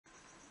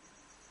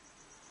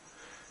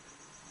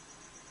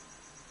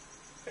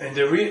And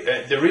the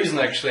reason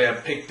actually I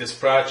picked this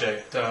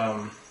project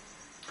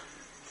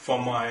for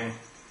my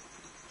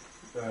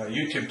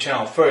YouTube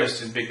channel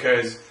first is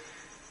because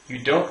you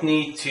don't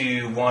need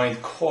to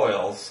wind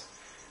coils.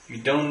 You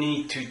don't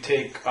need to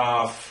take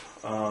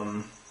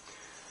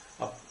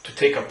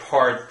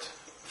apart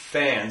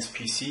fans,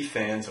 PC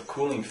fans or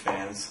cooling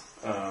fans.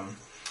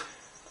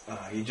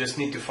 You just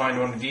need to find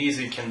one of these.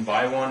 You can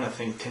buy one. I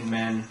think Tin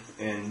Man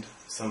and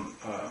some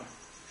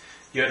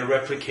the other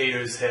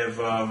replicators have.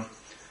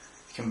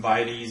 You can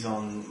buy these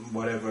on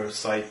whatever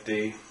site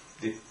they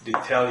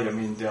tell you. I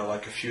mean, they're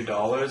like a few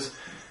dollars.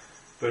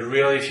 But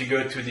really, if you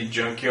go to the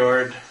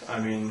junkyard, I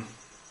mean,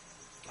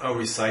 a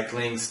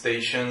recycling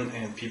station,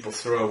 and people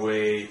throw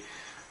away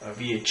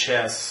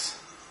VHS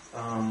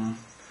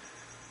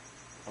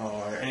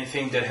or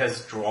anything that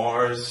has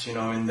drawers, you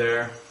know, in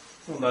there.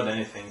 Well, not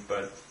anything,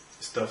 but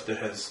stuff that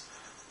has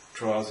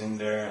drawers in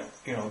there.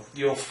 You know,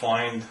 you'll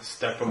find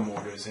stepper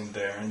motors in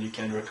there, and you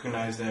can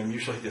recognize them.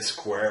 Usually they're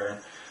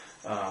square,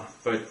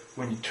 but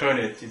when you turn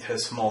it, it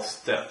has small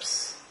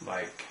steps,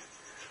 like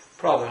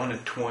probably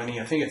 120.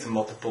 I think it's a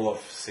multiple of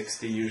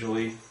 60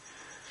 usually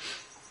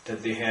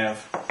that they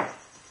have,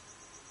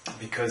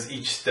 because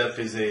each step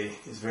is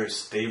very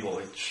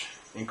stable, each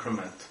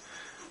increment.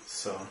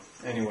 So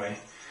anyway,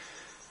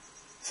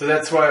 so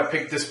that's why I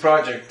picked this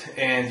project.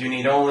 And you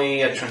need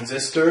only a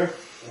transistor,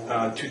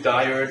 2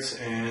 diodes,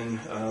 and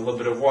a little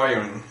bit of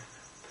wiring,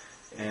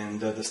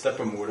 and the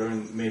stepper motor,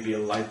 and maybe a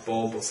light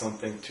bulb or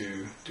something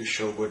to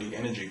show where the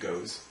energy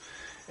goes,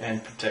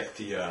 and protect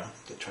the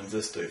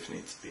transistor if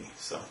needs be.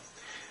 So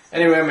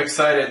anyway, I'm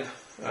excited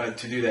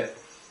to do that.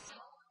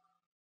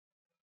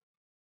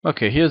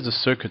 Okay, here's the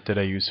circuit that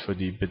I use for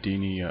the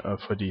Bedini,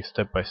 for the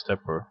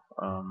step-by-stepper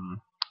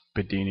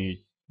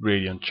Bedini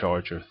radiant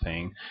charger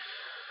thing.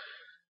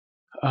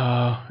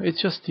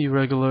 It's just the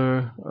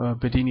regular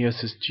Bedini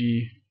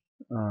SSG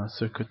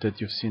circuit that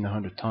you've seen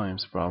 100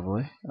 times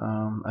probably.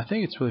 I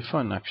think it's really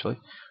fun actually.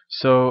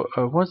 So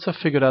once I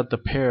figured out the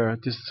pair,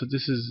 this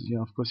is, you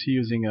know, of course he's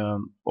using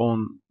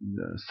own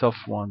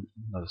self-wound,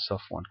 not a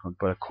self-wound,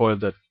 but a coil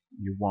that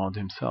you wound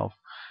himself.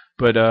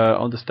 But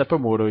on the stepper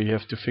motor, you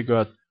have to figure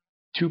out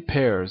two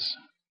pair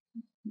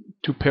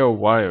of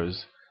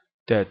wires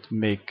that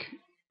make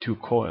 2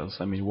 coils.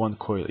 I mean, 1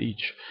 coil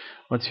each.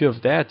 Once you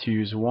have that, you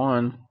use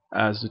one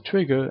as the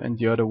trigger and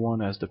the other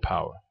one as the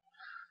power.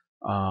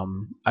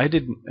 I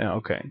didn't.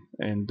 Okay,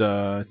 and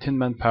Tin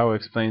Man Power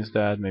explains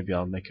that. Maybe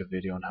I'll make a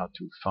video on how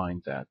to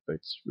find that, but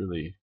it's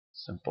really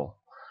simple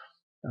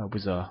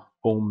with a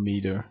ohm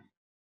meter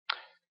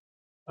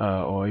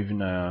or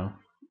even a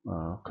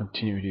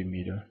continuity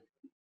meter.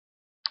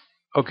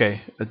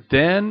 Okay,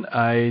 then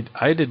I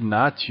did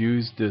not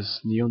use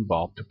this neon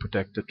bulb to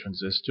protect the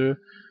transistor.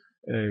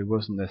 It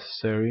wasn't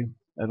necessary.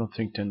 I don't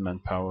think Tin Man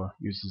Power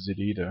uses it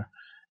either.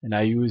 And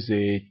I use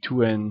a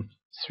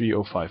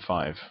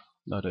 2N3055,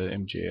 not a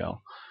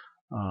MJL.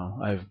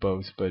 I have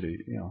both, but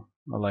you know,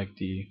 I like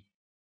the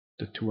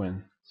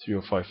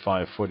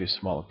 2N3055 for these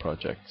smaller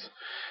projects.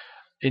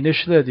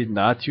 Initially, I did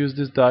not use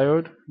this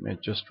diode.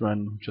 It just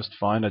ran just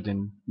fine. I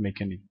didn't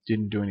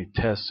do any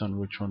tests on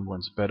which one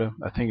runs better.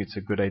 I think it's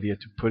a good idea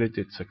to put it.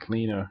 It's a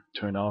cleaner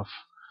turn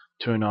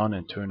on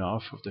and turn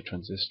off of the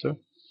transistor,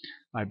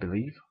 I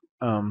believe.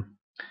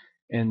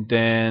 And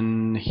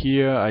then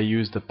here I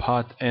use the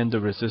pot and the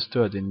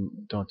resistor. I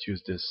don't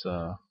use this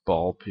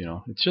bulb. You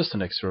know, it's just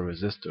an extra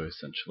resistor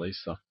essentially.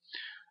 So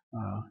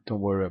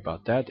don't worry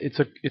about that.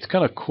 It's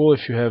kind of cool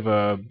if you have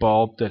a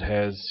bulb that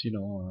has, you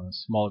know, a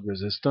small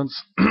resistance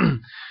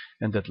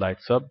and that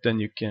lights up. Then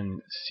you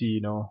can see,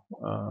 you know,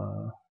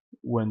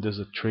 when there's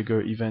a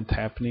trigger event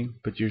happening.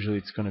 But usually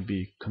it's going to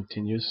be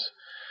continuous.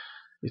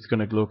 It's going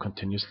to glow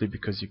continuously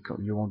because you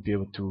won't be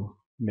able to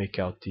make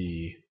out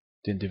the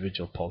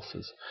individual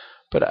pulses.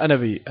 But I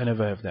never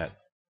have that.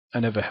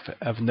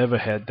 I've never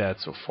had that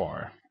so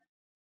far.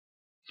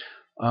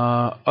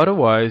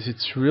 Otherwise,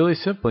 it's really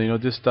simple. You know,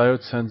 this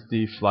diode sends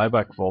the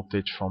flyback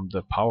voltage from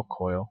the power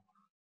coil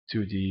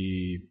to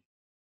the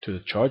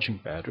charging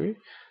battery,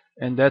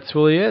 and that's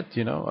really it.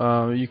 You know,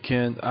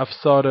 I've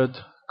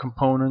soldered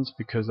components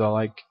because I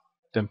like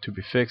them to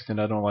be fixed, and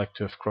I don't like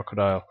to have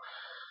crocodile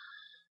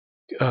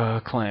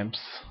clamps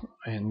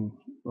and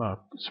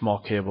small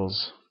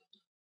cables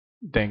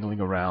dangling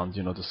around,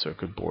 you know, the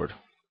circuit board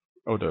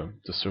or the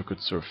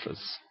circuit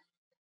surface.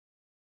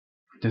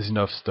 There's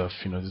enough stuff,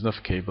 you know, there's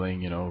enough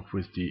cabling, you know,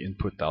 with the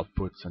input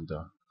outputs and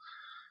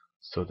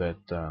so that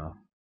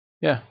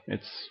yeah,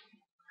 it's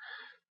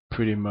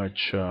pretty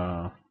much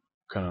kind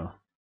of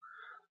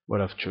what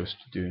I've chose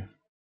to do.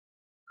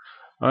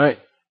 Alright,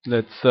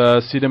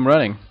 let's see them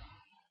running.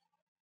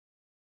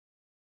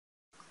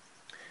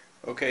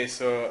 Okay,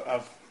 so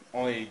I've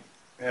only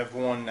have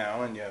one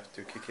now, and you have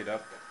to kick it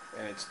up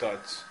and it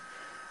starts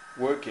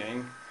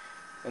working.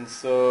 And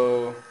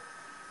so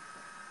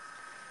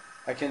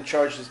I can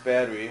charge this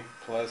battery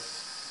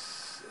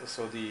plus,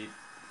 so the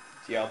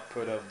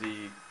output of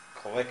the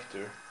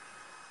collector,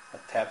 I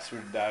tap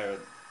through the diode,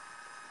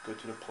 go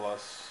to the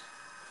plus,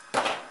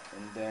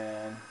 and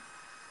then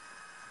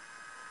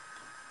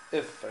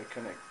if I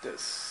connect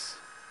this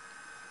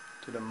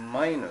to the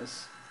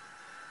minus,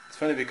 it's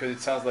funny because it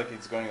sounds like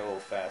it's going a little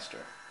faster.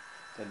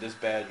 Then this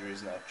battery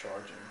is not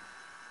charging.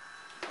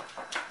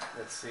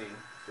 Let's see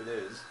if it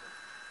is.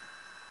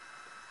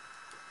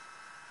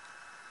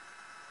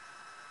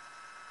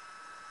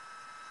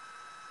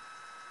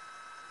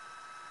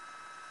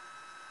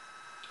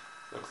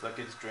 Looks like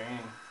it's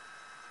draining.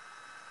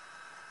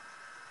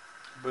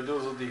 But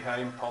those are the high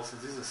impulses.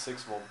 This is a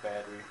 6-volt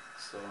battery.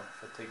 So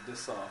if I take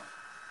this off,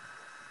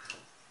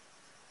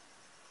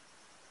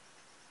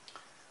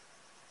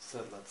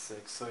 set at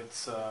 6. So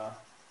it's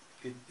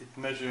it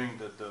measuring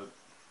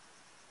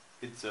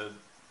it's a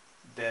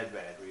dead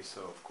battery.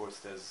 So of course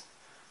there's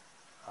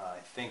I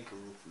think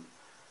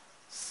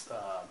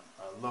a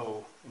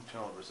low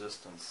internal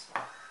resistance.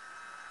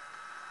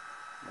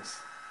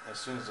 As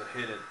soon as I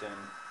hit it, then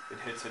it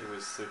hits it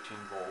with 13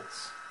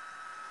 volts.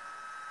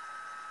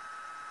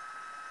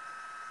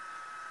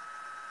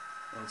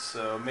 And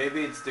so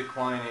maybe it's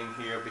declining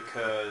here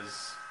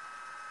because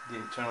the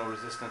internal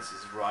resistance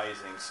is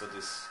rising, so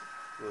this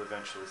will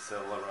eventually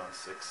settle around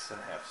 6.5,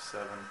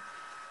 7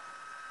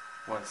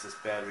 once this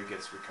battery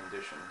gets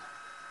reconditioned.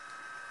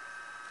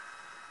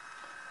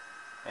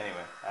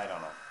 Anyway, I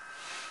don't know.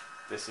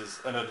 This is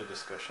another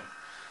discussion.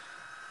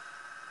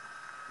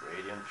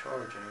 Radiant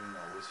charging,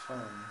 always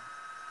fun.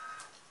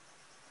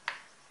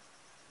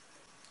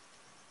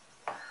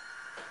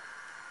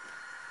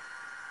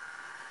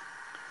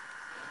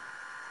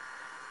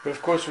 But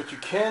of course what you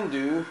can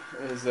do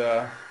is,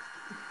 you're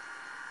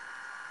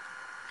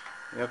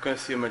not going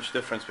to see much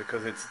difference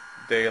because it's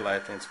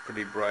daylight and it's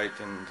pretty bright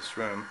in this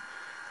room.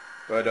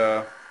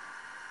 But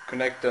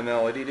connect an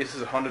LED. This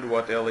is a 100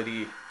 watt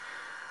LED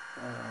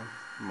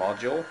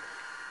module.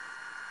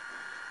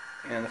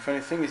 And the funny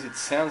thing is it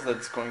sounds like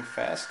it's going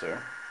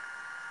faster.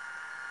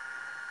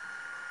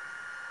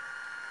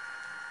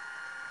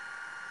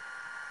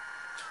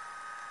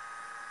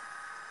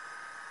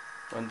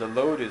 When the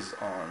load is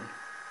on.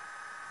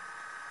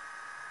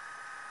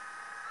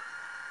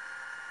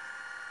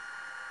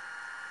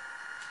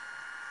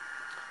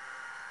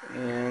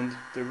 And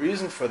the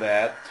reason for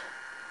that,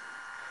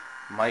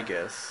 my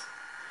guess,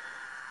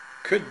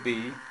 could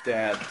be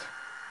that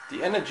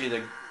the energy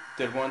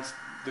that wants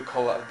the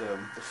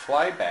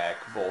flyback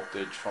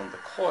voltage from the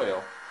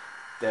coil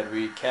that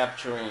we're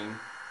capturing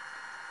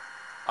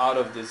out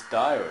of this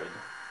diode,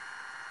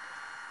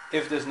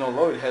 if there's no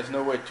load, it has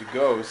nowhere to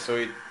go, so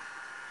it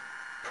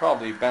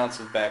probably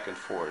bounces back and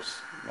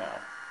forth.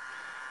 Now,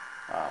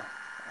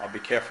 I'll be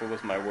careful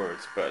with my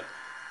words, but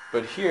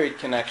here it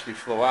can actually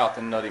flow out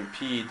and not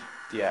impede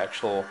the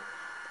actual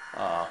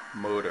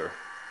motor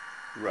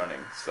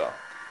running. So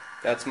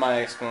that's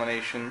my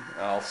explanation.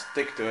 I'll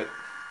stick to it.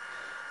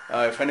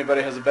 If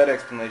anybody has a better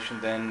explanation,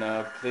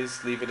 then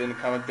please leave it in the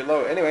comment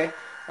below. Anyway,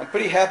 I'm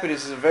pretty happy.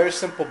 This is a very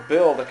simple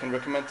build. I can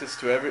recommend this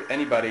to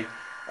anybody.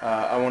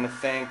 I want to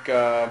thank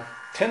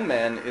Tin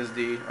Man is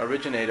the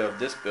originator of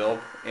this build,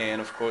 and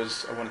of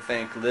course I want to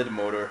thank Lid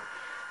Motor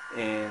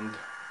and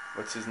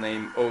what's his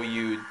name,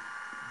 OU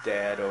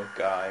Dad or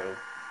Guy or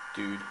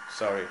Dude,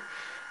 sorry,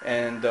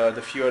 and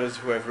the few others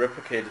who have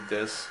replicated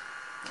this.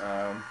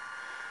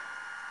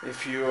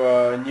 If you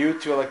are new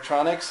to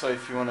electronics, or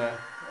if you want to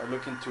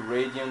look into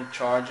radiant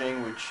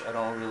charging, which I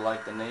don't really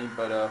like the name,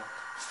 but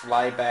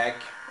flyback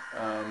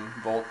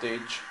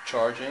voltage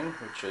charging,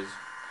 which is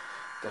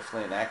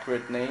definitely an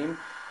accurate name,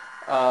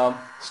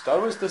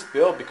 start with this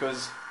build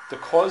because the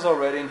coils are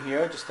already in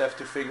here. Just have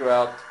to figure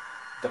out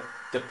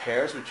the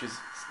pairs, which is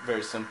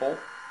very simple.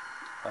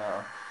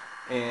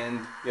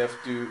 And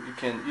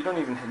you don't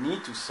even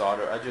need to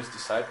solder. I just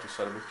decided to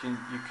solder, but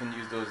you can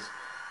use those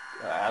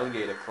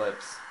alligator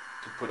clips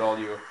to put all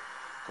your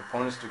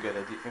components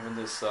together. Even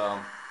this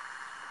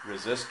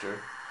resistor,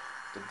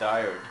 the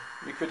diode,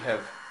 you could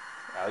have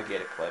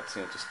alligator clips,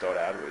 to start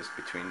out with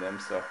between them.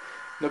 So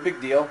no big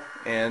deal.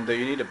 And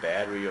you need a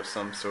battery or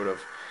some sort of.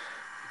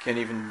 You can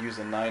even use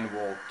a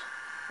 9-volt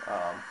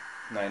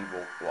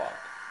block.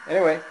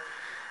 Anyway,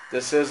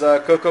 this is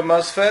Coco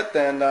MOSFET,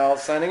 and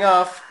signing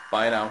off.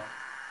 Bye now.